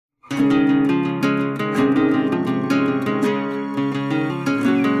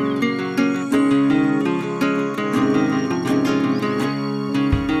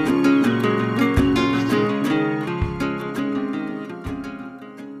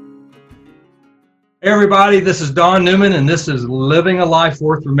Hey everybody, this is Don Newman, and this is Living a Life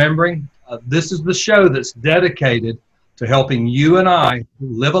Worth Remembering. This is the show that's dedicated to helping you and I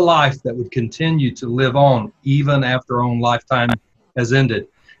live a life that would continue to live on even after our own lifetime has ended.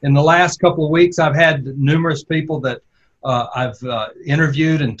 In the last couple of weeks, I've had numerous people that I've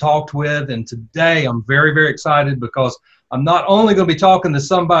interviewed and talked with, and today I'm very, very excited because I'm not only going to be talking to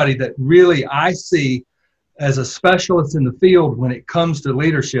somebody that really I see as a specialist in the field when it comes to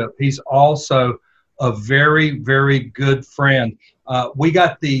leadership. He's also a very, very good friend. We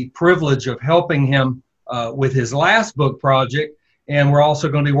got the privilege of helping him with his last book project, and we're also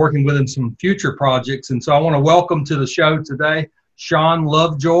going to be working with him some future projects. And so I want to welcome to the show today Sean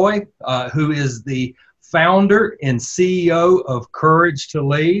Lovejoy, who is the founder and CEO of Courage to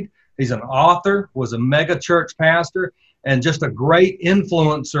Lead. He's an author, was a mega church pastor, and just a great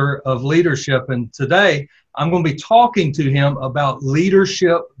influencer of leadership. And today I'm going to be talking to him about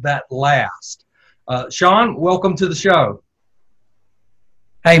leadership that lasts. Sean, welcome to the show.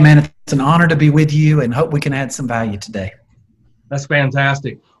 Hey, man, it's an honor to be with you and hope we can add some value today. That's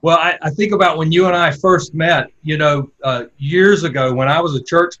fantastic. Well, I think about when you and I first met, years ago when I was a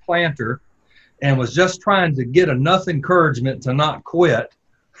church planter and was just trying to get enough encouragement to not quit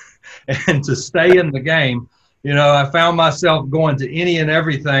and to stay in the game. I found myself going to any and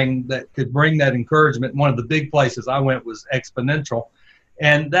everything that could bring that encouragement. One of the big places I went was Exponential.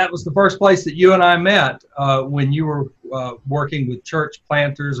 And that was the first place that you and I met when you were working with church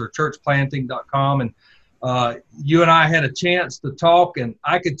planters or churchplanting.com. And you and I had a chance to talk, and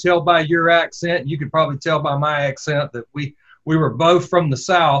I could tell by your accent, you could probably tell by my accent, that we were both from the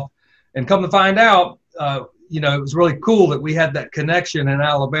South. And come to find out, it was really cool that we had that connection in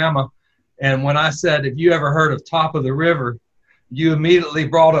Alabama. And when I said, have you ever heard of Top of the River, you immediately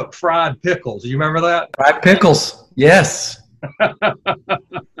brought up fried pickles. You remember that? Fried pickles, yes.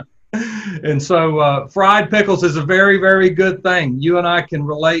 And so fried pickles is a very, very good thing. You and I can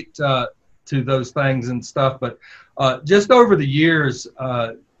relate to those things and stuff. But just over the years,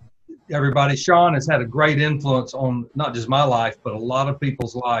 everybody, Sean has had a great influence on not just my life, but a lot of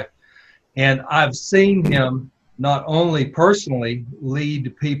people's life. And I've seen him not only personally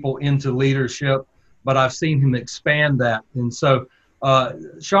lead people into leadership, but I've seen him expand that. And so,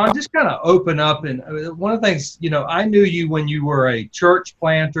 Sean, just kind of open up. And one of the things, I knew you when you were a church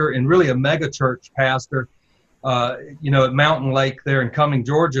planter and really a mega church pastor, at Mountain Lake there in Cumming,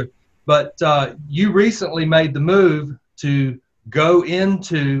 Georgia. But you recently made the move to go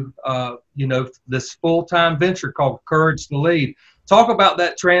into, this full-time venture called Courage to Lead. Talk about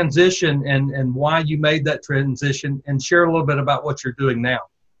that transition and why you made that transition, and share a little bit about what you're doing now.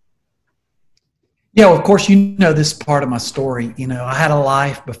 Yeah, well, of course, this part of my story. I had a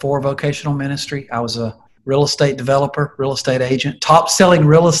life before vocational ministry. I was a real estate developer, real estate agent, top-selling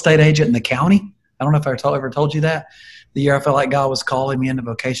real estate agent in the county. I don't know if I ever told you that. The year I felt like God was calling me into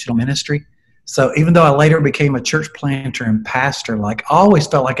vocational ministry. So even though I later became a church planter and pastor, I always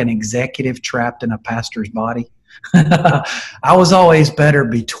felt like an executive trapped in a pastor's body. I was always better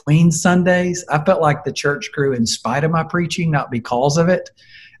between Sundays. I felt like the church grew in spite of my preaching, not because of it.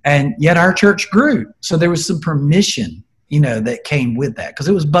 And yet our church grew. So there was some permission, that came with that because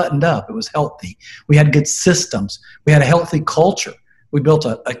it was buttoned up. It was healthy. We had good systems. We had a healthy culture. We built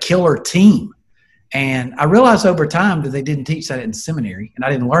a killer team. And I realized over time that they didn't teach that in seminary, and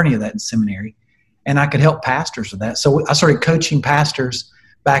I didn't learn any of that in seminary. And I could help pastors with that. So I started coaching pastors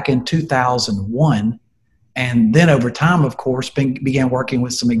back in 2001. And then over time, of course, began working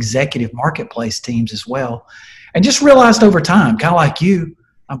with some executive marketplace teams as well. And just realized over time, kind of like you,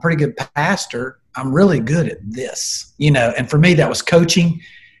 I'm a pretty good pastor. I'm really good at this, and for me, that was coaching.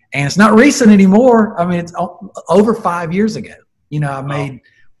 And it's not recent anymore. I mean, it's over 5 years ago. I made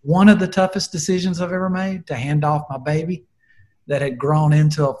one of the toughest decisions I've ever made to hand off my baby that had grown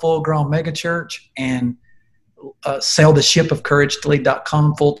into a full-grown megachurch and sail the ship of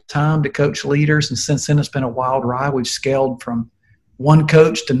CourageToLead.com full-time to coach leaders. And since then, it's been a wild ride. We've scaled from one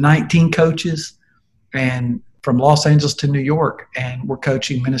coach to 19 coaches, and from Los Angeles to New York. And we're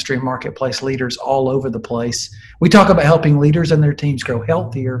coaching ministry and marketplace leaders all over the place. We talk about helping leaders and their teams grow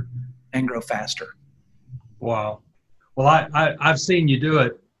healthier and grow faster. Wow. Well, I've seen you do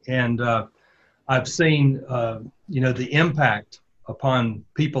it, and I've seen, the impact upon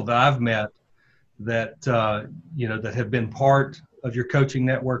people that I've met that, that have been part of your coaching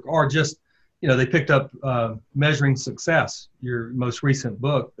network, or just, they picked up Measuring Success, your most recent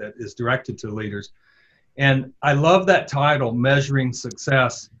book that is directed to leaders. And I love that title, Measuring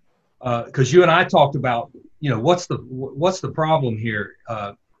Success, because you and I talked about, what's the problem here?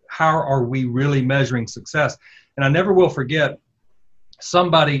 How are we really measuring success? And I never will forget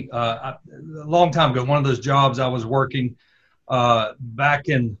somebody, a long time ago, one of those jobs I was working back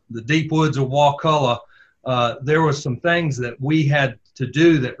in the deep woods of Wakulla, there was some things that we had to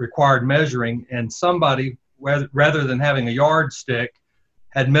do that required measuring, and somebody, rather than having a yardstick,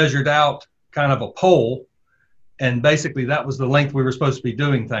 had measured out kind of a pole, and basically that was the length we were supposed to be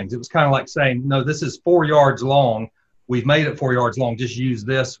doing things. It was kind of like saying, no, this is 4 yards long. We've made it 4 yards long. Just use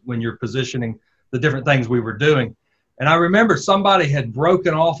this when you're positioning the different things we were doing. And I remember somebody had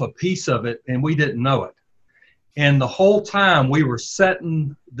broken off a piece of it, and we didn't know it. And the whole time we were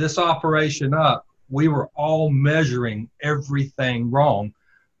setting this operation up, we were all measuring everything wrong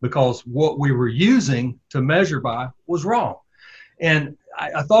because what we were using to measure by was wrong. And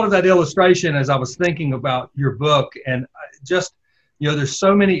I thought of that illustration as I was thinking about your book, and just, you know, there's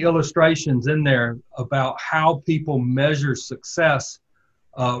so many illustrations in there about how people measure success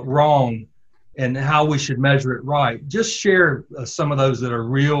wrong and how we should measure it right. Just share some of those that are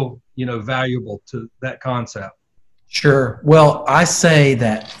real, you know, valuable to that concept. Sure. Well, I say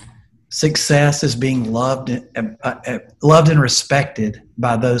that success is being loved and respected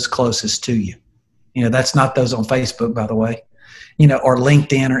by those closest to you. You know, that's not those on Facebook, by the way, you know, or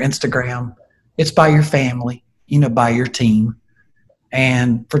LinkedIn or Instagram. It's by your family, you know, by your team.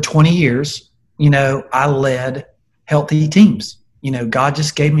 And for 20 years, you know, I led healthy teams. You know, God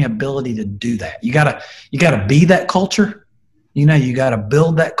just gave me ability to do that. You gotta be that culture. You know, you gotta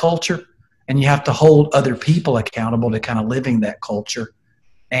build that culture, and you have to hold other people accountable to kind of living that culture.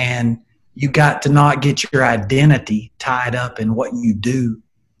 And you got to not get your identity tied up in what you do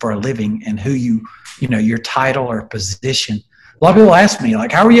for a living and who you know, your title or position. A lot of people ask me,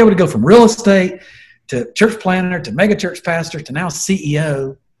 like, how were you able to go from real estate to church planner to mega church pastor to now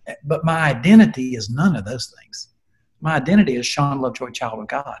CEO? But my identity is none of those things. My identity is Sean Lovejoy, child of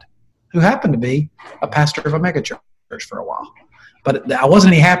God, who happened to be a pastor of a megachurch for a while. But I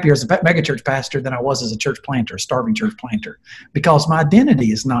wasn't any happier as a megachurch pastor than I was as a church planter, a starving church planter, because my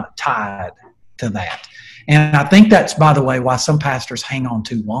identity is not tied to that. And I think that's, by the way, why some pastors hang on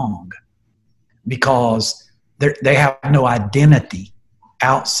too long, because they have no identity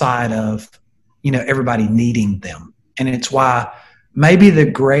outside of, you know, everybody needing them. And it's why maybe the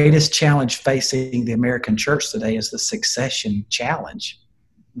greatest challenge facing the American church today is the succession challenge,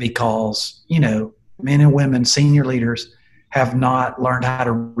 because, you know, men and women, senior leaders, have not learned how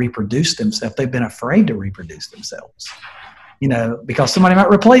to reproduce themselves. They've been afraid to reproduce themselves, you know, because somebody might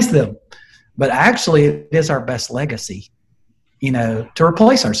replace them. But actually, it is our best legacy, you know, to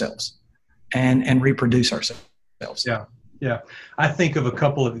replace ourselves and reproduce ourselves. Yeah, yeah. I think of a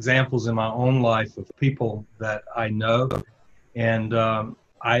couple of examples in my own life of people that I know. And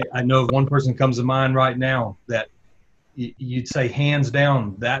I know one person comes to mind right now that you'd say hands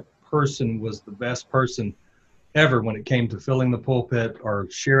down, that person was the best person ever when it came to filling the pulpit or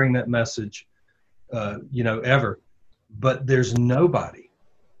sharing that message, you know, ever. But there's nobody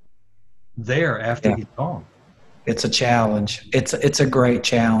there after he's gone. It's a challenge. It's a great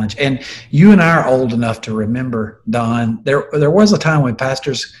challenge. And you and I are old enough to remember, Don, there was a time when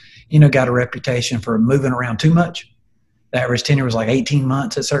pastors, you know, got a reputation for moving around too much. The average tenure was like 18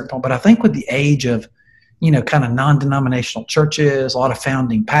 months at a certain point. But I think with the age of, you know, kind of non-denominational churches, a lot of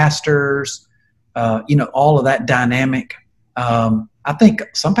founding pastors, you know, all of that dynamic, I think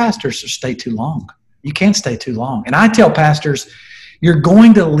some pastors stay too long. You can't stay too long. And I tell pastors, you're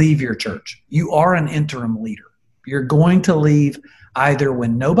going to leave your church. You are an interim leader. You're going to leave either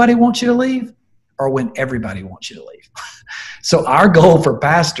when nobody wants you to leave or when everybody wants you to leave. So our goal for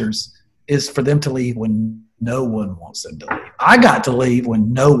pastors is for them to leave when no one wants them to leave. I got to leave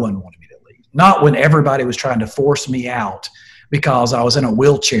when no one wanted me to leave, not when everybody was trying to force me out because I was in a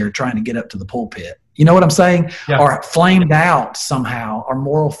wheelchair trying to get up to the pulpit. You know what I'm saying? Yeah. Or flamed out somehow, or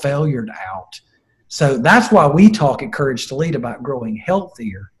moral failured out. So that's why we talk at Courage to Lead about growing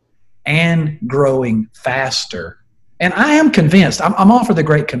healthier and growing faster. And I am convinced, I'm all for the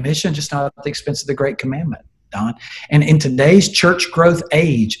Great Commission, just not at the expense of the Great Commandment, Don. And in today's church growth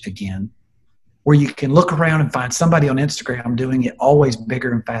age, again, where you can look around and find somebody on Instagram doing it always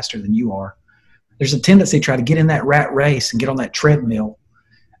bigger and faster than you are, there's a tendency to try to get in that rat race and get on that treadmill.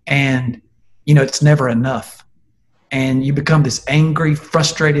 And, you know, it's never enough. And you become this angry,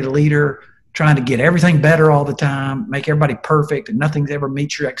 frustrated leader trying to get everything better all the time, make everybody perfect, and nothing ever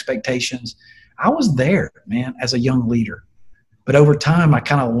meets your expectations. I was there, man, as a young leader. But over time, I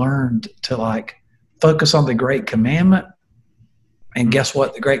kind of learned to, like, focus on the Great Commandment. And guess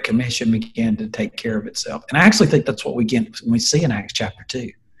what? The Great Commission began to take care of itself. And I actually think that's what we see in Acts chapter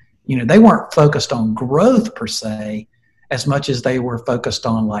 2. You know, they weren't focused on growth per se as much as they were focused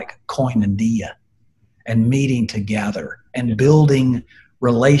on, like, koinonia. and meeting together and building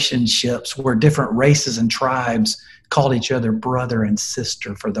relationships where different races and tribes called each other brother and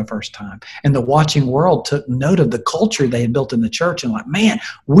sister for the first time. And the watching world took note of the culture they had built in the church and like, man,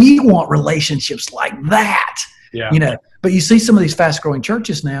 we want relationships like that. Yeah. You know, but you see some of these fast growing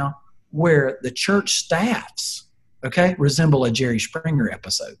churches now where the church staffs, okay, resemble a Jerry Springer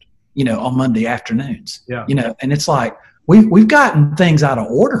episode, you know, on Monday afternoons. Yeah. You know, and it's like, we've gotten things out of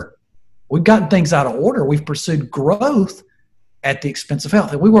order. We've gotten things out of order. We've pursued growth at the expense of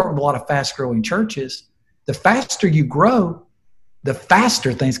health. And we work with a lot of fast growing churches. The faster you grow, the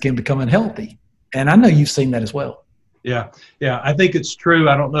faster things can become unhealthy. And I know you've seen that as well. Yeah. Yeah. I think it's true.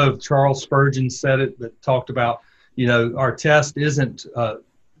 I don't know if Charles Spurgeon said it, but talked about, you know, our test isn't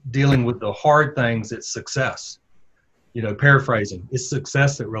dealing with the hard things, it's success. You know, paraphrasing, it's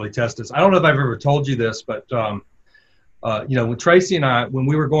success that really tests us. I don't know if I've ever told you this, but, you know, when Tracy and I, when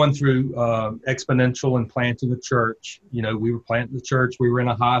we were going through Exponential and planting a church, you know, we were planting the church, we were in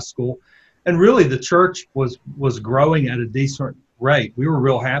a high school, and really the church was growing at a decent rate. We were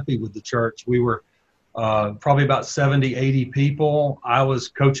real happy with the church. We were probably about 70, 80 people. I was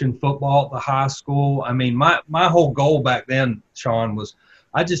coaching football at the high school. I mean, my whole goal back then, Sean, was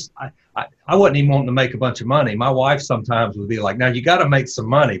I wasn't even wanting to make a bunch of money. My wife sometimes would be like, now you got to make some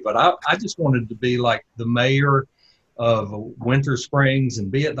money. But I just wanted to be like the mayor of Winter Springs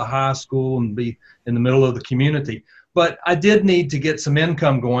and be at the high school and be in the middle of the community. But I did need to get some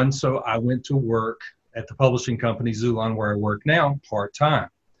income going. So I went to work at the publishing company, Xulon, where I work now, part-time.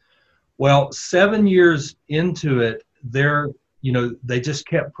 Well, 7 years into it, they just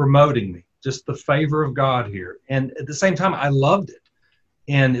kept promoting me, just the favor of God here. And at the same time, I loved it.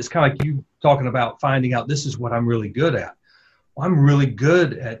 And it's kind of like you talking about finding out this is what I'm really good at. Well, I'm really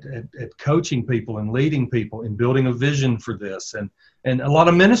good at coaching people and leading people and building a vision for this. And a lot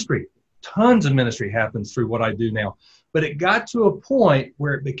of ministry, tons of ministry happens through what I do now. But it got to a point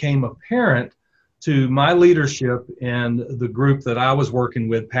where it became apparent to my leadership and the group that I was working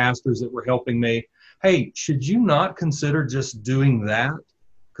with, pastors that were helping me, hey, should you not consider just doing that?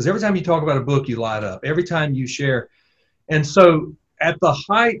 Because every time you talk about a book, you light up. Every time you share. And so at the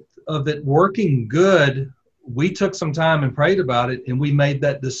height of it working good, we took some time and prayed about it, and we made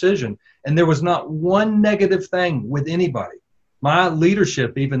that decision. And there was not one negative thing with anybody. My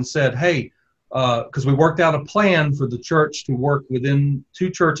leadership even said, hey, because we worked out a plan for the church to work within 2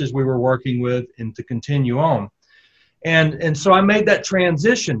 churches we were working with and to continue on. And so I made that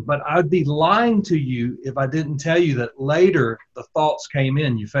transition, but I'd be lying to you if I didn't tell you that later the thoughts came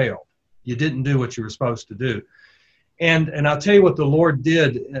in, you failed. You didn't do what you were supposed to do. And I'll tell you what the Lord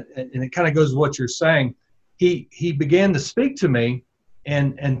did, and it kind of goes with what you're saying. He began to speak to me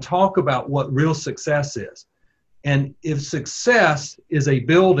and talk about what real success is. And if success is a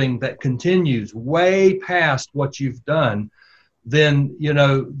building that continues way past what you've done, then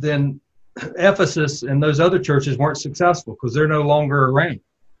Ephesus and those other churches weren't successful because they're no longer around.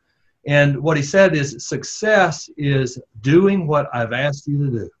 And what he said is success is doing what I've asked you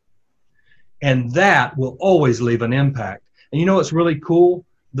to do. And that will always leave an impact. And you know what's really cool?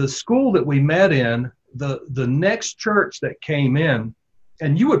 The school that we met in, the next church that came in,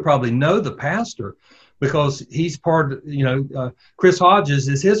 and you would probably know the pastor because he's part of, Chris Hodges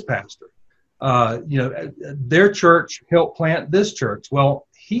is his pastor. Their church helped plant this church. Well,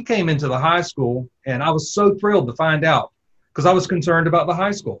 he came into the high school, and I was so thrilled to find out because I was concerned about the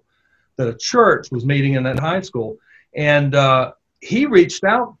high school, that a church was meeting in that high school. And he reached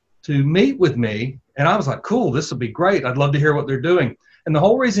out to meet with me, and I was like, cool, this will be great. I'd love to hear what they're doing. And the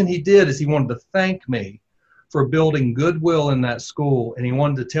whole reason he did is he wanted to thank me for building goodwill in that school, and he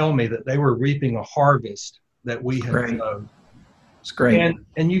wanted to tell me that they were reaping a harvest that we had sown. It's great.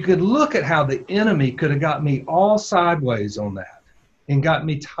 And you could look at how the enemy could have got me all sideways on that and got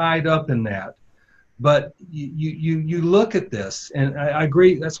me tied up in that. But you look at this, and I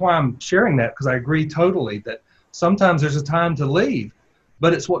agree. That's why I'm sharing that, because I agree totally that sometimes there's a time to leave,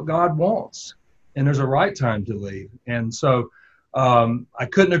 but it's what God wants, and there's a right time to leave. And so I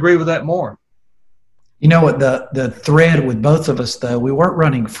couldn't agree with that more. You know what, the thread with both of us, though, we weren't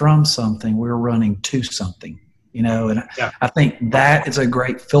running from something, we were running to something, and I think that is a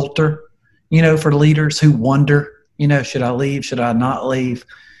great filter, for leaders who wonder, should I leave? Should I not leave?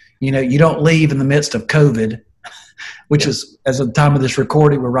 You don't leave in the midst of COVID, which is, as of the time of this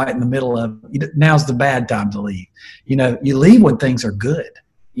recording, we're right in the middle of, now's the bad time to leave. You leave when things are good,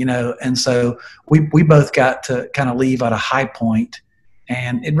 and so we both got to kind of leave at a high point,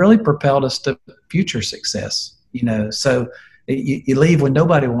 and it really propelled us to future success, so you leave when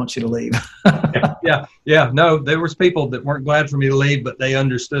nobody wants you to leave. Yeah. No, there was people that weren't glad for me to leave, but they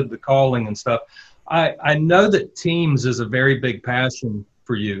understood the calling and stuff. I know that teams is a very big passion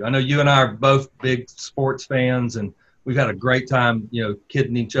for you. I know you and I are both big sports fans, and we've had a great time,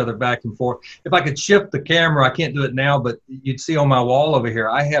 kidding each other back and forth. If I could shift the camera, I can't do it now, but you'd see on my wall over here,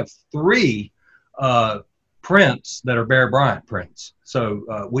 I have 3 prints that are Bear Bryant prints.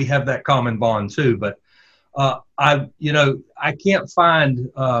 So we have that common bond too. But I can't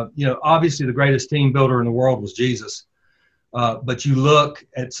find, obviously the greatest team builder in the world was Jesus. But you look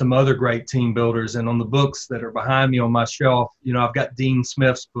at some other great team builders, and on the books that are behind me on my shelf, I've got Dean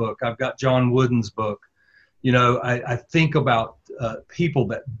Smith's book. I've got John Wooden's book. I think about people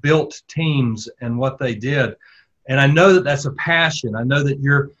that built teams and what they did. And I know that that's a passion. I know that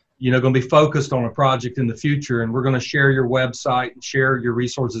you're, going to be focused on a project in the future, and we're going to share your website and share your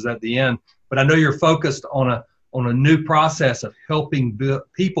resources at the end. But I know you're focused on a new process of helping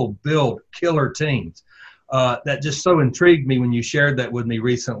people build killer teams. That just so intrigued me when you shared that with me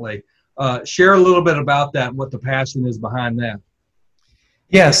recently. Share a little bit about that and what the passion is behind that.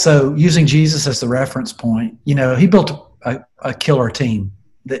 Yeah, so using Jesus as the reference point, he built a killer team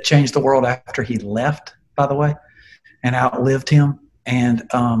that changed the world after he left, by the way, and outlived him. And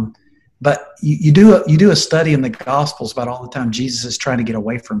but you do a study in the Gospels about all the time Jesus is trying to get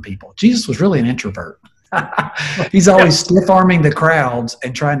away from people. Jesus was really an introvert. He's always stiff-arming the crowds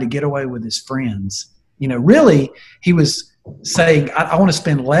and trying to get away with his friends. Really, he was saying, I want to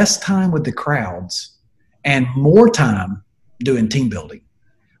spend less time with the crowds and more time doing team building.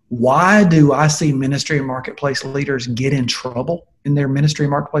 Why do I see ministry and marketplace leaders get in trouble in their ministry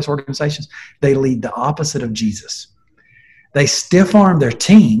and marketplace organizations? They lead the opposite of Jesus. They stiff-arm their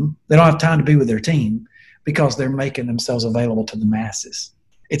team. They don't have time to be with their team because they're making themselves available to the masses.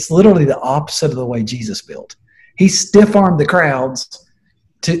 It's literally the opposite of the way Jesus built. He stiff-armed the crowds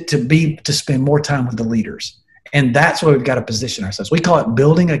to spend more time with the leaders. And that's where we've got to position ourselves. We call it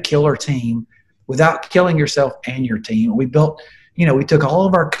building a killer team without killing yourself and your team. We built, we took all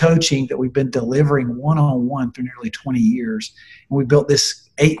of our coaching that we've been delivering one-on-one through nearly 20 years, and we built this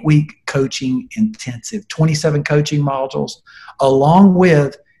 8-week coaching intensive, 27 coaching modules, along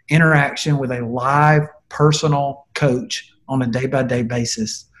with interaction with a live personal coach on a day-by-day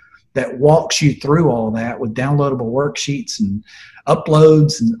basis that walks you through all of that with downloadable worksheets and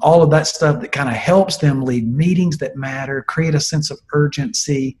uploads and all of that stuff that kind of helps them lead meetings that matter, create a sense of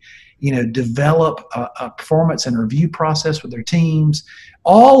urgency, develop a performance and review process with their teams,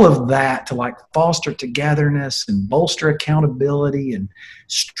 all of that to foster togetherness and bolster accountability and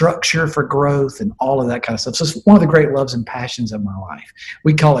structure for growth and all of that kind of stuff. So it's one of the great loves and passions of my life.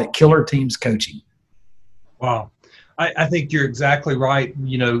 We call it Killer Teams Coaching. Wow. I think you're exactly right.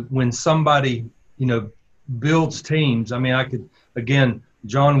 When somebody, builds teams, I could, again,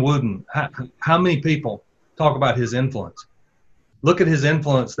 John Wooden, how many people talk about his influence? Look at his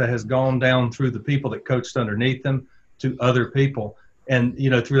influence that has gone down through the people that coached underneath him to other people. And,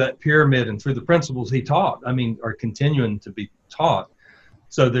 through that pyramid and through the principles he taught, are continuing to be taught.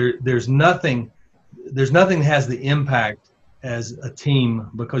 So there's nothing that has the impact as a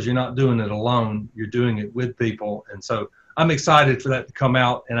team, because you're not doing it alone, you're doing it with people. And so I'm excited for that to come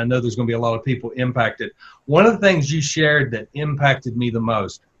out, and I know there's going to be a lot of people impacted. One of the things you shared that impacted me the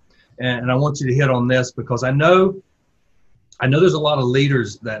most, and I want you to hit on this, because I know there's a lot of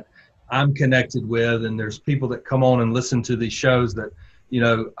leaders that I'm connected with, and there's people that come on and listen to these shows that,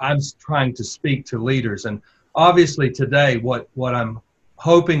 I'm trying to speak to leaders. And obviously today, what I'm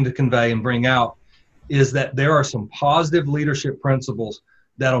hoping to convey and bring out is that there are some positive leadership principles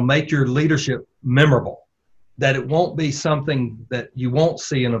that'll make your leadership memorable, that it won't be something that you won't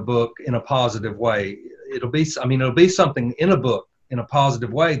see in a book in a positive way. It'll be something in a book in a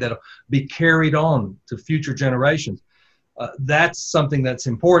positive way that'll be carried on to future generations. That's something that's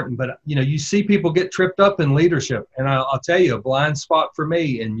important. But, you see people get tripped up in leadership. And I'll tell you, a blind spot for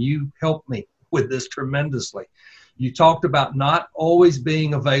me, and you helped me with this tremendously. You talked about not always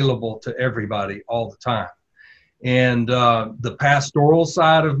being available to everybody all the time. And the pastoral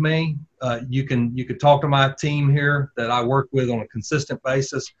side of me, you could talk to my team here that I work with on a consistent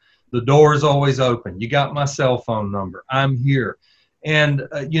basis. The door is always open. You got my cell phone number. I'm here. And,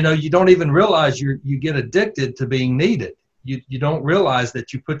 you don't even realize you get addicted to being needed. You don't realize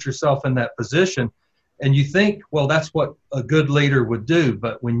that you put yourself in that position, and you think, well, that's what a good leader would do.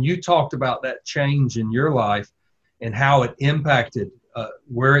 But when you talked about that change in your life and how it impacted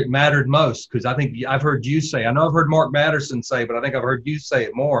where it mattered most, because I think I've heard you say, I know I've heard Mark Batterson say, but I think I've heard you say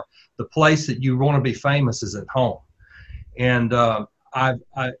it more, the place that you want to be famous is at home. And that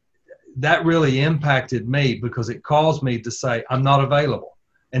really impacted me, because it caused me to say, I'm not available,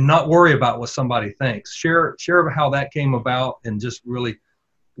 and not worry about what somebody thinks. Share how that came about, and just really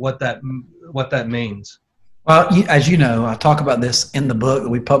what that means. Well, as you know, I talk about this in the book that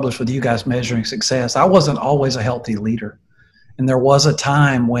we published with you guys, Measuring Success. I wasn't always a healthy leader. And there was a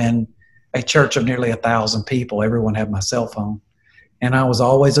time when a church of nearly 1,000 people, everyone had my cell phone. And I was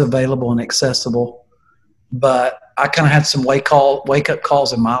always available and accessible. But I kind of had some wake up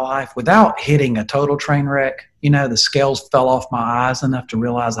calls in my life without hitting a total train wreck. You know, the scales fell off my eyes enough to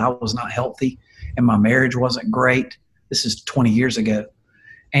realize I was not healthy and my marriage wasn't great. This is 20 years ago.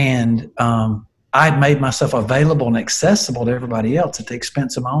 And I had made myself available and accessible to everybody else at the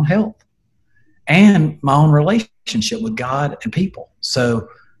expense of my own health and my own relationship with God and people. So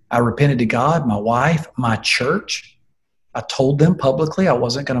I repented to God, my wife, my church. I told them publicly I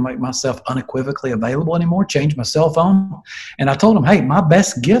wasn't going to make myself unequivocally available anymore, change my cell phone. And I told them, hey, my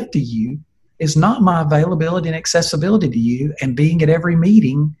best gift to you is not my availability and accessibility to you and being at every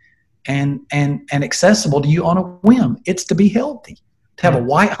meeting and accessible to you on a whim. It's to be healthy, to have a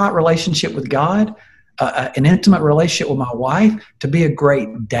white-hot relationship with God, an intimate relationship with my wife, to be a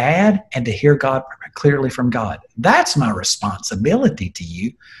great dad, and to hear God clearly from God. That's my responsibility to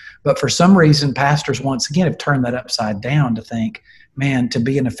you. But for some reason, pastors, once again, have turned that upside down to think, man, to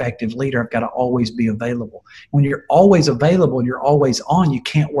be an effective leader, I've got to always be available. When you're always available and you're always on, you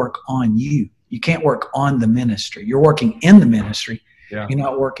can't work on you. You can't work on the ministry. You're working in the ministry. Yeah. You're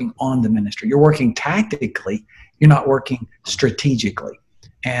not working on the ministry. You're working tactically. You're not working strategically.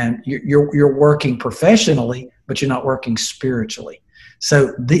 And you're working professionally, but you're not working spiritually.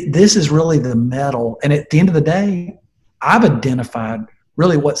 So this is really the metal. And at the end of the day, I've identified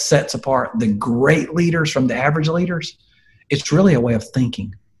really what sets apart the great leaders from the average leaders. It's really a way of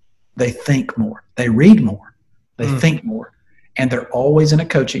thinking. They think more. They read more. They think more. And they're always in a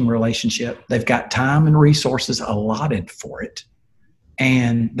coaching relationship. They've got time and resources allotted for it.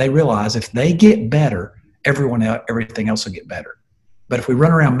 And they realize if they get better, everything else will get better. But if we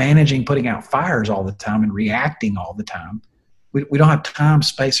run around managing, putting out fires all the time and reacting all the time, we don't have time,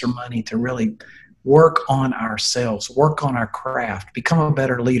 space, or money to really work on ourselves, work on our craft, become a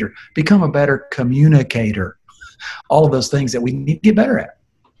better leader, become a better communicator, all of those things that we need to get better at.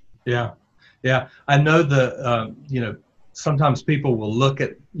 Yeah. Yeah. I know sometimes people will look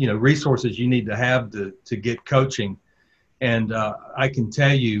at, resources you need to have to get coaching. And I can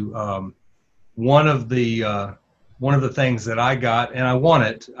tell you, one of the things that I got, and I won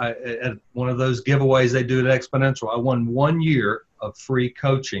it at one of those giveaways they do at Exponential. I won 1 year of free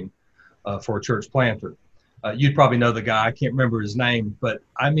coaching for a church planter. You'd probably know the guy. I can't remember his name, but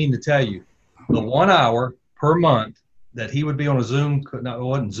I mean to tell you, the 1 hour per month that he would be on a Zoom, no, it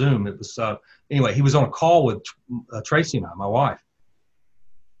wasn't Zoom. It was, anyway, he was on a call with Tracy and I, my wife.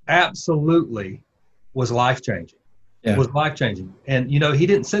 Absolutely was life-changing. Yeah. It was life-changing. And, he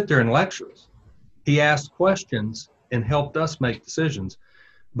didn't sit there and lecture us. He asked questions and helped us make decisions.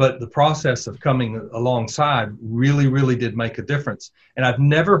 But the process of coming alongside really, really did make a difference. And I've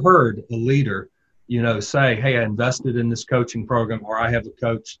never heard a leader, say, hey, I invested in this coaching program, or I have a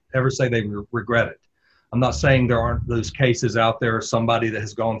coach, ever say they regret it. I'm not saying there aren't those cases out there, somebody that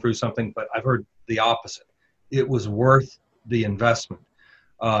has gone through something, but I've heard the opposite. It was worth the investment.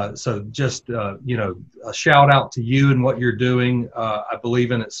 So just, a shout out to you and what you're doing. I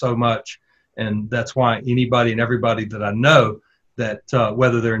believe in it so much. And that's why anybody and everybody that I know that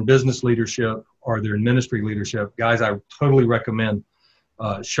whether they're in business leadership or they're in ministry leadership, guys, I totally recommend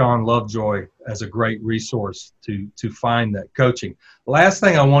Sean Lovejoy as a great resource to find that coaching. Last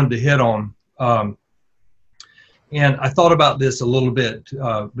thing I wanted to hit on, and I thought about this a little bit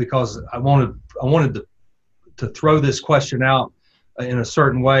because I wanted to throw this question out in a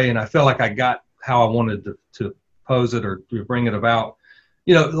certain way, and I felt like I got how I wanted to pose it or to bring it about.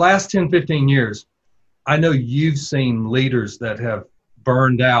 The last 10, 15 years, I know you've seen leaders that have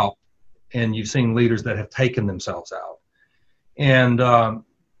burned out, and you've seen leaders that have taken themselves out. And,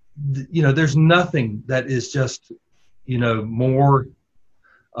 there's nothing that is just, more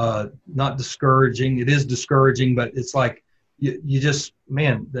not discouraging. It is discouraging, but it's like you just,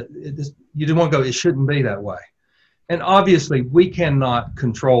 man, you don't want to go, it shouldn't be that way. And obviously, we cannot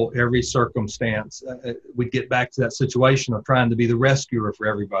control every circumstance. We get back to that situation of trying to be the rescuer for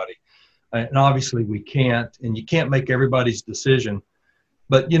everybody. And obviously, we can't, and you can't make everybody's decision.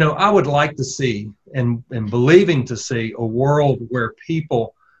 But, I would like to see and believing to see a world where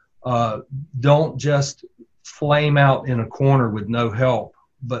people don't just flame out in a corner with no help,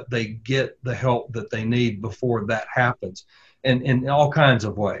 but they get the help that they need before that happens, and in all kinds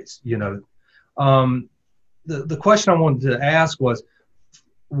of ways. The question I wanted to ask was,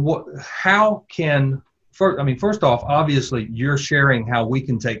 first off, obviously you're sharing how we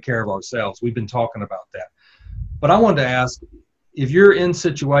can take care of ourselves. We've been talking about that. But I wanted to ask, if you're in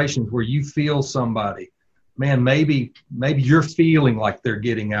situations where you feel somebody, man, maybe you're feeling like they're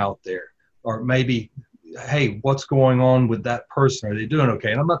getting out there, or maybe, hey, what's going on with that person? Are they doing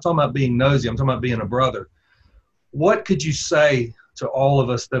okay? And I'm not talking about being nosy. I'm talking about being a brother. What could you say to all of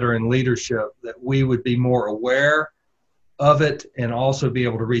us that are in leadership that we would be more aware of it and also be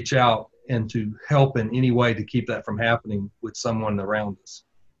able to reach out and to help in any way to keep that from happening with someone around us?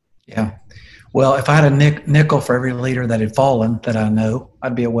 Yeah. Well, if I had a nickel for every leader that had fallen that I know,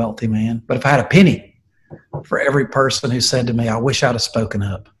 I'd be a wealthy man. But if I had a penny for every person who said to me, I wish I'd have spoken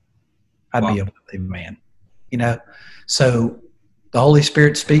up, I'd be a wealthy man. You know, so the Holy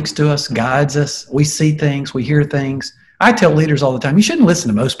Spirit speaks to us, guides us. We see things, we hear things. I tell leaders all the time, you shouldn't listen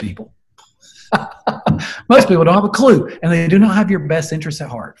to most people. Most people don't have a clue, and they do not have your best interests at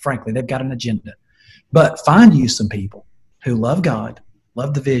heart. Frankly, they've got an agenda. But find you some people who love God,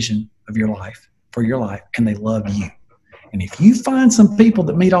 love the vision of your life, for your life, and they love you. And if you find some people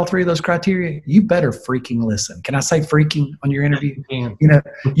that meet all three of those criteria, you better freaking listen. Can I say freaking on your interview? You know,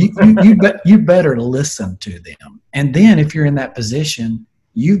 you better listen to them. And then if you're in that position,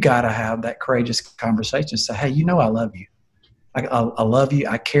 you got to have that courageous conversation. Say, hey, you know I love you. I love you.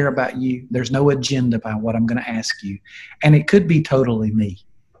 I care about you. There's no agenda by what I'm going to ask you. And it could be totally me.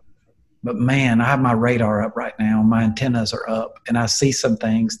 But man, I have my radar up right now. My antennas are up. And I see some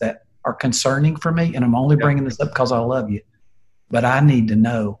things that are concerning for me. And I'm only bringing this up because I love you. But I need to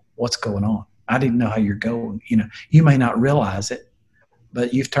know what's going on. I need to know how you're going. You know, you may not realize it,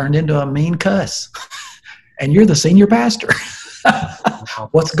 but you've turned into a mean cuss. And you're the senior pastor.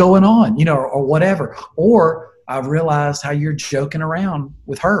 What's going on? You know, or whatever. Or I've realized how you're joking around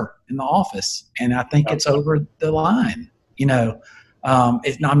with her in the office, and I think it's over the line. You know,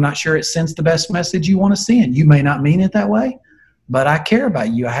 I'm not sure it sends the best message you want to send. You may not mean it that way, but I care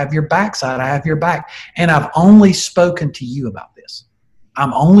about you. I have your backside. I have your back, and I've only spoken to you about this.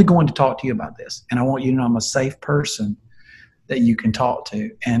 I'm only going to talk to you about this, and I want you to know I'm a safe person that you can talk to.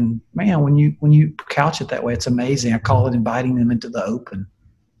 And man, when you couch it that way, it's amazing. I call it inviting them into the open.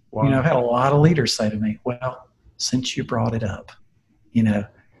 Wow. You know, I've had a lot of leaders say to me, well, since you brought it up, you know,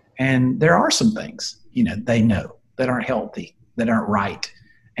 and there are some things, you know, they know that aren't healthy, that aren't right,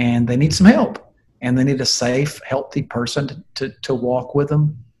 and they need some help, and they need a safe, healthy person to walk with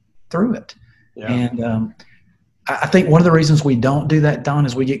them through it. Yeah. And I think one of the reasons we don't do that, Don,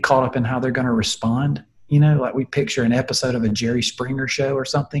 is we get caught up in how they're going to respond. You know, like we picture an episode of a Jerry Springer show or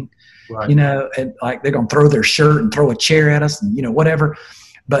something, right. You know, and like they're going to throw their shirt and throw a chair at us and, you know, whatever.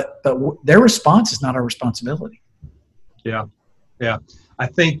 But their response is not our responsibility. Yeah. Yeah. I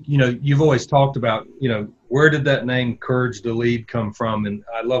think, you know, you've always talked about, you know, where did that name Courage to Lead come from? And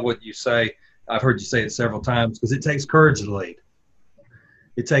I love what you say. I've heard you say it several times because it takes courage to lead.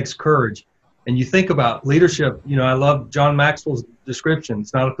 It takes courage. And you think about leadership, you know, I love John Maxwell's description.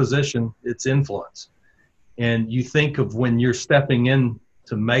 It's not a position, it's influence. And you think of when you're stepping in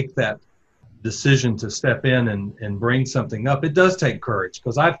to make that decision to step in and bring something up, it does take courage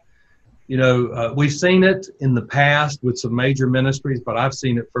because we've seen it in the past with some major ministries, but I've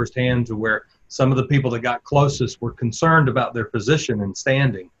seen it firsthand to where some of the people that got closest were concerned about their position and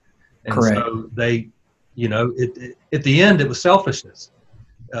standing. And correct. So they, you know, at the end, it was selfishness.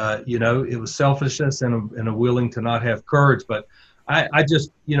 You know, it was selfishness and a willing to not have courage. But I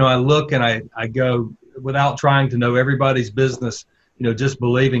just, you know, I look and I go without trying to know everybody's business, you know, just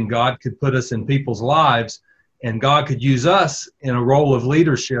believing God could put us in people's lives and God could use us in a role of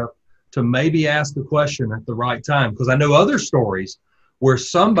leadership to maybe ask the question at the right time. Because I know other stories where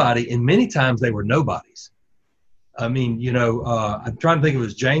somebody, and many times they were nobodies. I mean, you know, I'm trying to think of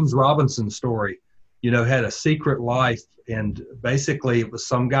his James Robinson's story, you know, had a secret life. And basically it was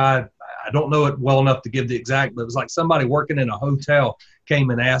some guy, I don't know it well enough to give the exact, but it was like somebody working in a hotel came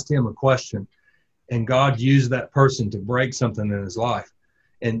and asked him a question. And God used that person to break something in his life.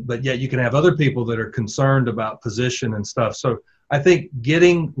 But yet you can have other people that are concerned about position and stuff. So I think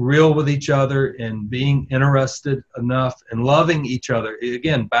getting real with each other and being interested enough and loving each other,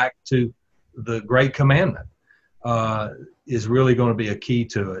 again, back to the great commandment, is really going to be a key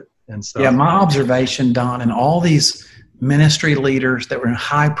to it and stuff. Yeah, my observation, Don, and all these ministry leaders that were in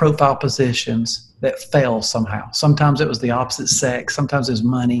high profile positions that fell somehow. Sometimes it was the opposite sex. Sometimes it was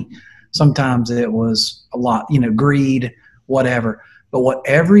money. Sometimes it was a lot, you know, greed, whatever. But what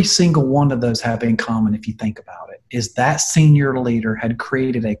every single one of those have in common, if you think about it, is that senior leader had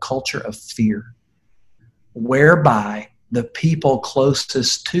created a culture of fear whereby the people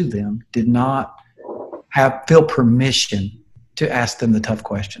closest to them did not feel permission to ask them the tough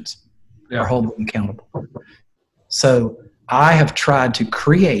questions or hold them accountable. So I have tried to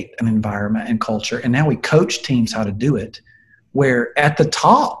create an environment and culture, and now we coach teams how to do it, where at the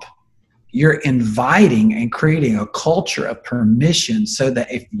top, you're inviting and creating a culture of permission so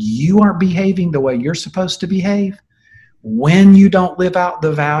that if you aren't behaving the way you're supposed to behave, when you don't live out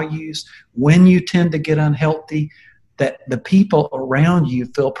the values, when you tend to get unhealthy, that the people around you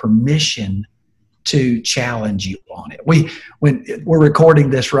feel permission to challenge you on it. When we're recording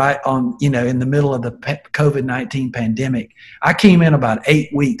this right on, in the middle of the COVID-19 pandemic, I came in about 8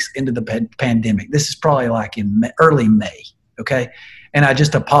 weeks into the pandemic. This is probably like in early May. Okay. And I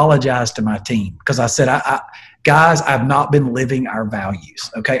just apologized to my team because I said, guys, I've not been living our values.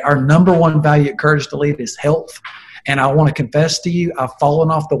 Okay. Our number one value at Courage to Lead is health. And I want to confess to you, I've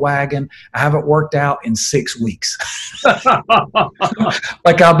fallen off the wagon. I haven't worked out in 6 weeks.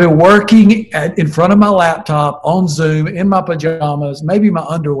 Like I've been working in front of my laptop on Zoom in my pajamas, maybe my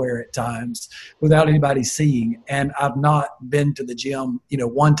underwear at times without anybody seeing. And I've not been to the gym,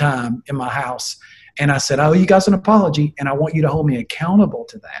 one time in my house. And I said, I owe you guys an apology. And I want you to hold me accountable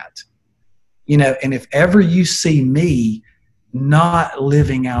to that. And if ever you see me not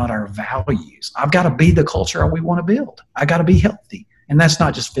living out our values, I've got to be the culture we want to build. I got to be healthy. And that's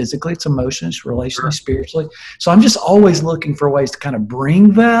not just physically, it's emotionally, it's relationally, spiritually. So I'm just always looking for ways to kind of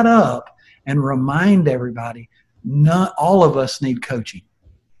bring that up and remind everybody, not all of us need coaching.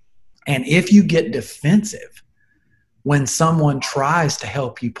 And if you get defensive when someone tries to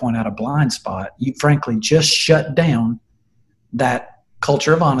help you point out a blind spot, you frankly just shut down that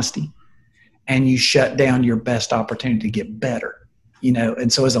culture of honesty. And you shut down your best opportunity to get better,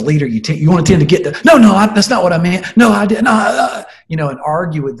 And so as a leader, you want to tend to get that's not what I meant. No, I didn't. And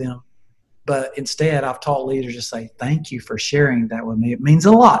argue with them. But instead, I've taught leaders to say, thank you for sharing that with me. It means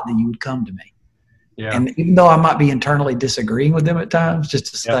a lot that you would come to me. Yeah. And even though I might be internally disagreeing with them at times, just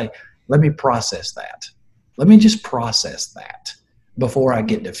to say, let me process that. Let me just process that before I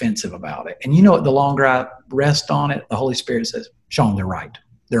get defensive about it. And the longer I rest on it, the Holy Spirit says, Sean, they're right.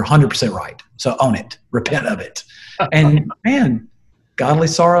 They're 100% right. So own it. Repent of it. And man, godly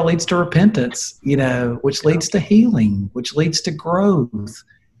sorrow leads to repentance, which leads to healing, which leads to growth,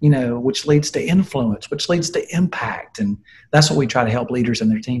 which leads to influence, which leads to impact. And that's what we try to help leaders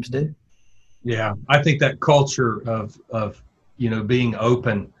and their teams do. Yeah. I think that culture of being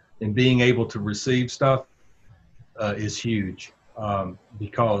open and being able to receive stuff is huge.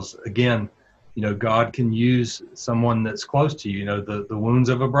 Because again, God can use someone that's close to you. The wounds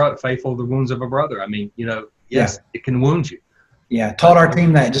of a brother, faithful the wounds of a brother. I mean, yes, it can wound you. Yeah, taught our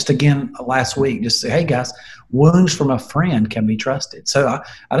team that just again last week. Just say, hey guys, wounds from a friend can be trusted. So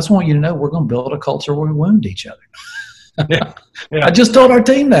I just want you to know we're going to build a culture where we wound each other. Yeah. I just told our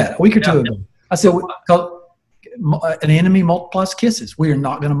team that a week or two ago. I said, an enemy multiplies kisses. We are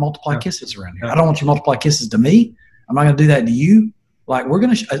not going to multiply kisses around here. I don't want you to multiply kisses to me. I'm not going to do that to you. Like we're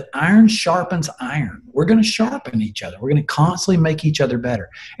going to, iron sharpens iron. We're going to sharpen each other. We're going to constantly make each other better.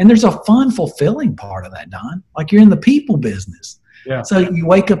 And there's a fun, fulfilling part of that, Don. Like you're in the people business. Yeah. So you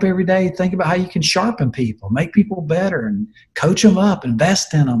wake up every day, think about how you can sharpen people, make people better and coach them up,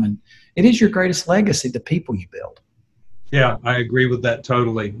 invest in them. And it is your greatest legacy, the people you build. Yeah, I agree with that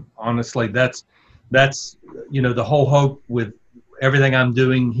totally. Honestly, that's the whole hope with everything I'm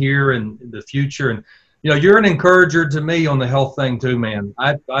doing here and the future. And you're an encourager to me on the health thing too, man.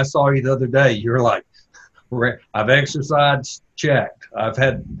 I saw you the other day. You're like, I've exercised, checked. I've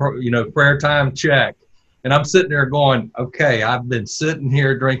had, prayer time, checked. And I'm sitting there going, okay, I've been sitting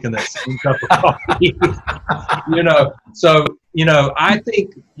here drinking that same cup of coffee. So, I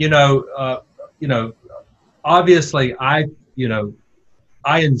think, obviously I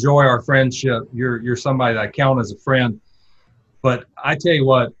enjoy our friendship. You're somebody that I count as a friend. But I tell you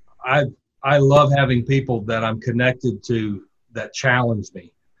what, I love having people that I'm connected to that challenge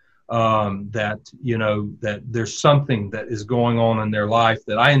me, that there's something that is going on in their life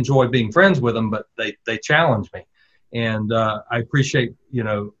that I enjoy being friends with them, but they challenge me. And I appreciate,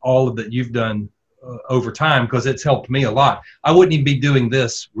 all of that you've done over time because it's helped me a lot. I wouldn't even be doing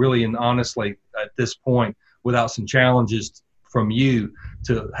this really and honestly at this point without some challenges from you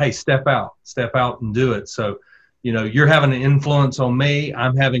to, hey, step out and do it. So, you're having an influence on me.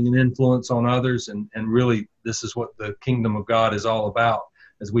 I'm having an influence on others. And really, this is what the kingdom of God is all about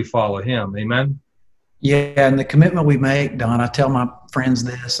as we follow him. Amen? Yeah, and the commitment we make, Don, I tell my friends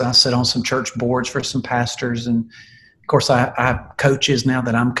this. I sit on some church boards for some pastors. And, of course, I have coaches now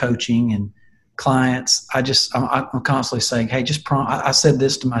that I'm coaching and clients. I'm constantly saying, hey, I said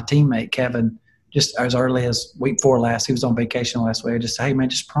this to my teammate, Kevin, just as early as week 4 last. He was on vacation last week. I just said, hey, man,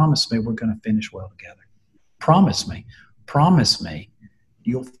 just promise me we're going to finish well together. Promise me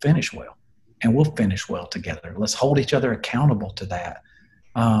you'll finish well and we'll finish well together. Let's hold each other accountable to that.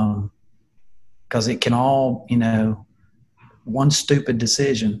 Because it can all, one stupid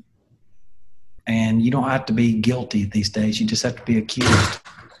decision, and you don't have to be guilty these days. You just have to be accused.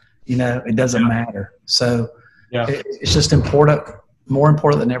 It doesn't matter. So it's just important, more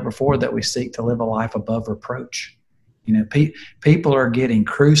important than ever before, that we seek to live a life above reproach. People are getting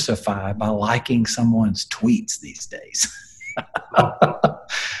crucified by liking someone's tweets these days.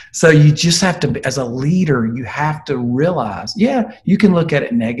 So you just have to, as a leader, you have to realize, you can look at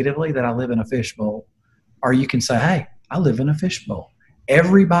it negatively that I live in a fishbowl, or you can say, hey, I live in a fishbowl.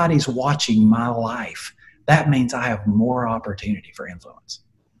 Everybody's watching my life. That means I have more opportunity for influence.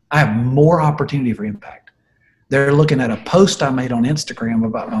 I have more opportunity for impact. They're looking at a post I made on Instagram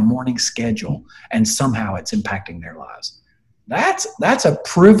about my morning schedule, and somehow it's impacting their lives. That's a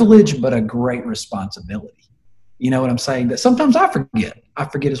privilege, but a great responsibility. You know what I'm saying? That sometimes I forget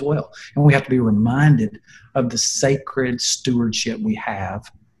as well. And we have to be reminded of the sacred stewardship we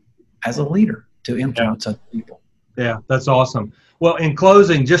have as a leader to influence other people. Yeah, that's awesome. Well, in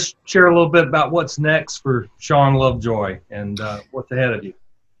closing, just share a little bit about what's next for Sean Lovejoy and what's ahead of you.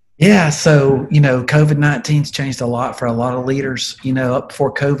 Yeah, so, COVID-19's changed a lot for a lot of leaders. Up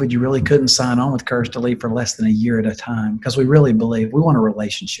before COVID, you really couldn't sign on with Courage to Lead for less than a year at a time, because we really believe we want a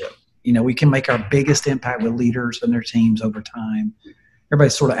relationship. We can make our biggest impact with leaders and their teams over time.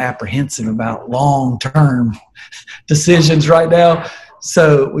 Everybody's sort of apprehensive about long-term decisions right now.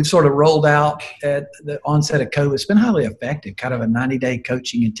 So we've sort of rolled out at the onset of COVID. It's been highly effective, kind of a 90-day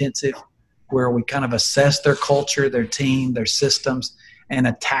coaching intensive where we kind of assess their culture, their team, their systems, and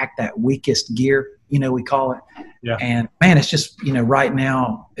attack that weakest gear, we call it. Yeah. And man, it's just, right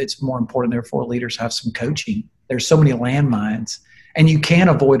now it's more important, therefore, leaders have some coaching. There's so many landmines, and you can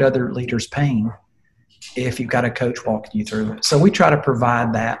avoid other leaders' pain if you've got a coach walking you through it. So we try to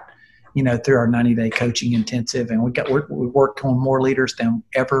provide that, through our 90-day coaching intensive, and we work on more leaders than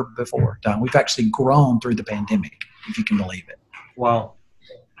ever before done. We've actually grown through the pandemic, if you can believe it. Wow.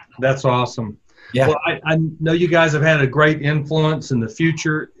 That's awesome. Yeah. Well, I know you guys have had a great influence, and the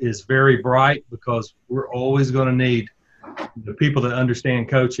future is very bright, because we're always going to need the people that understand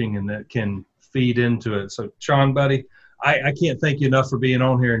coaching and that can feed into it. So, Sean, buddy, I can't thank you enough for being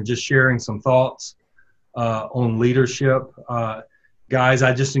on here and just sharing some thoughts on leadership. Guys,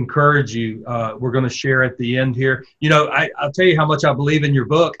 I just encourage you. We're going to share at the end here. I'll tell you how much I believe in your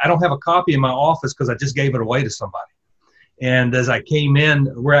book. I don't have a copy in my office because I just gave it away to somebody. And as I came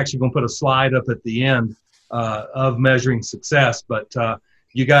in, we're actually going to put a slide up at the end of Measuring Success. But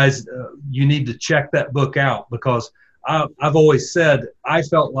you guys, you need to check that book out, because I've always said I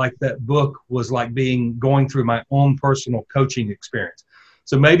felt like that book was like going through my own personal coaching experience.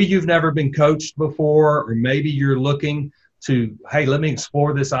 So maybe you've never been coached before, or maybe you're looking to, hey, let me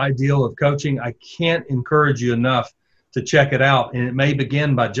explore this ideal of coaching. I can't encourage you enough to check it out. And it may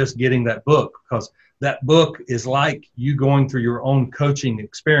begin by just getting that book, because that book is like you going through your own coaching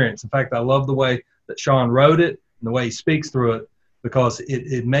experience. In fact, I love the way that Sean wrote it and the way he speaks through it, because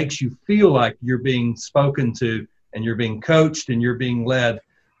it makes you feel like you're being spoken to and you're being coached and you're being led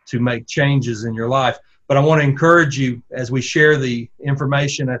to make changes in your life. But I want to encourage you, as we share the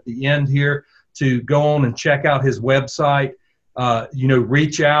information at the end here, to go on and check out his website,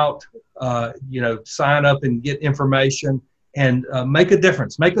 reach out, sign up and get information, and make a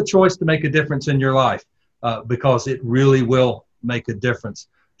difference. Make a choice to make a difference in your life, because it really will make a difference.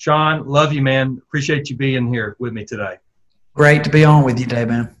 Sean, love you, man. Appreciate you being here with me today. Great to be on with you today,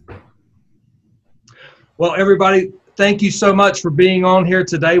 man. Well, everybody, thank you so much for being on here.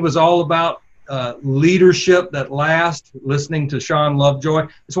 Today was all about leadership that lasts, listening to Sean Lovejoy.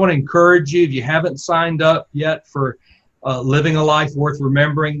 Just want to encourage you, if you haven't signed up yet for Living a Life Worth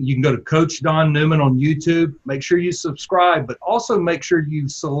Remembering, you can go to Coach Don Newman on YouTube. Make sure you subscribe, but also make sure you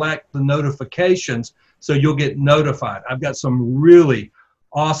select the notifications so you'll get notified. I've got some really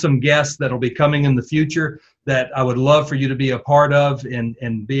awesome guests that'll be coming in the future that I would love for you to be a part of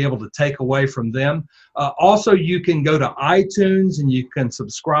and be able to take away from them. Also, you can go to iTunes and you can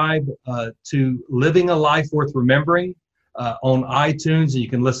subscribe to Living a Life Worth Remembering on iTunes, and you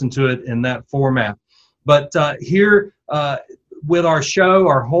can listen to it in that format. But here with our show,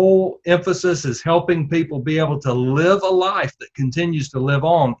 our whole emphasis is helping people be able to live a life that continues to live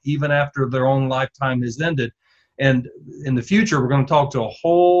on even after their own lifetime is ended. And in the future, we're going to talk to a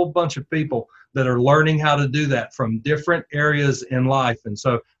whole bunch of people that are learning how to do that from different areas in life. And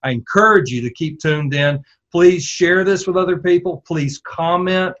so I encourage you to keep tuned in. Please share this with other people. Please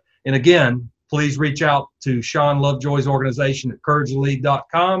comment. And again, please reach out to Sean Lovejoy's organization at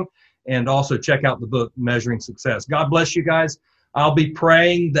CourageToLead.com, and also check out the book, Measuring Success. God bless you guys. I'll be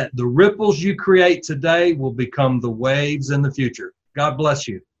praying that the ripples you create today will become the waves in the future. God bless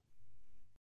you.